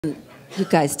You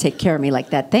guys take care of me like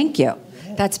that. Thank you.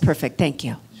 That's perfect. Thank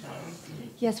you.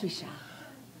 Yes, we shall.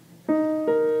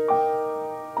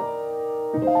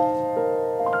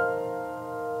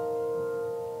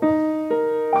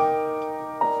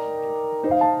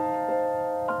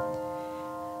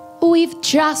 We've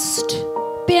just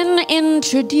been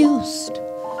introduced.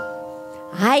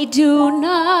 I do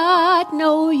not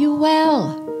know you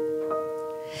well.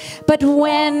 But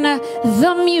when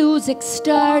the music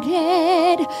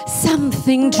started,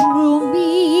 something drew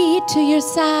me to your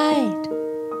side.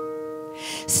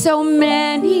 So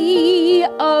many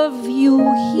of you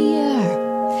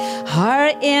here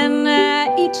are in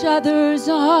each other's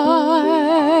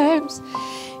arms.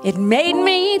 It made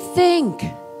me think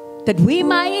that we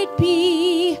might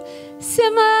be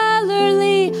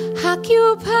similarly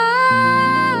occupied.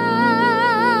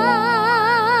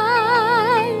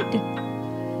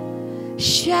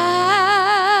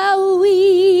 Shall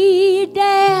we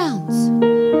dance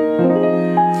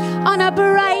on a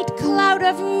bright cloud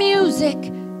of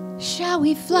music? Shall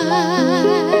we fly?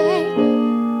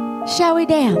 Shall we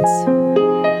dance?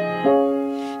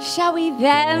 Shall we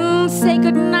then say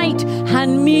goodnight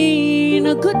and mean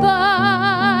a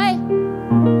goodbye?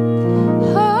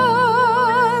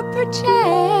 Or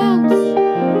perchance,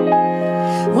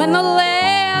 when the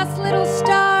last little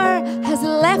star has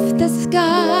left the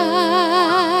sky,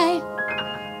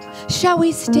 shall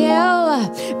we still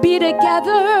be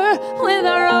together with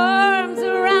our arms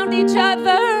around each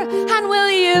other? And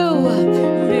will you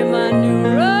be my new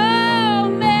romance?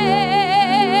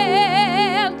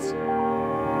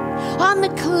 On the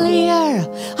clear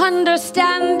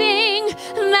understanding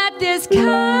that this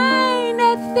kind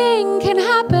of thing can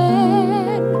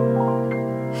happen.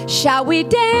 Shall we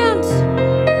dance?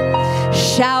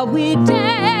 Shall we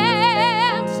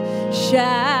dance?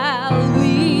 Shall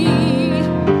we?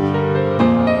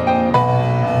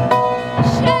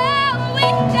 Shall we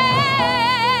dance?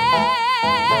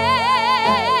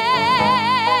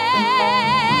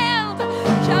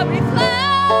 Shall we fly?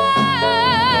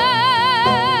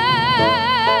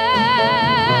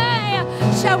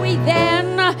 Shall we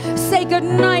then say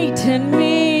goodnight and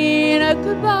mean a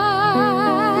goodbye?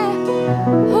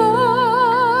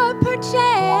 Or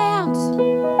perchance,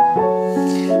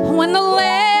 when the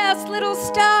last little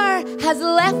star has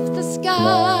left the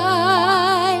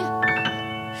sky,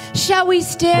 shall we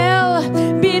still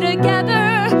be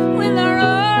together with our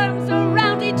arms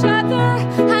around each other?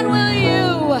 And will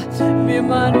you be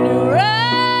my new romance?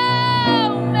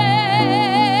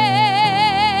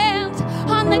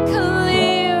 On the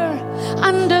clear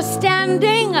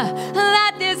understanding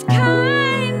that this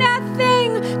kind of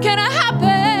thing can happen.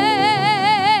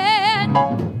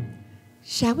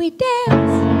 Shall we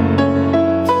dance?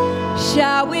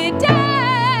 Shall we dance?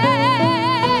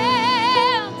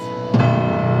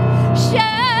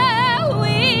 Shall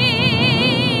we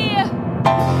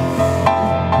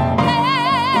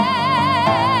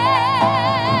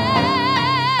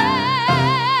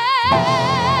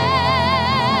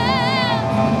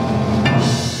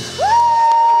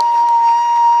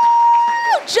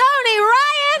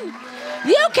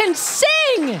You can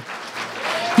sing.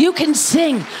 You can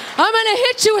sing. I'm gonna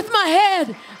hit you with my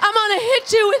head. I'm gonna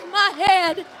hit you with my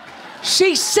head.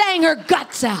 She sang her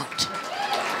guts out.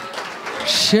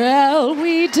 Shall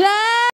we dance?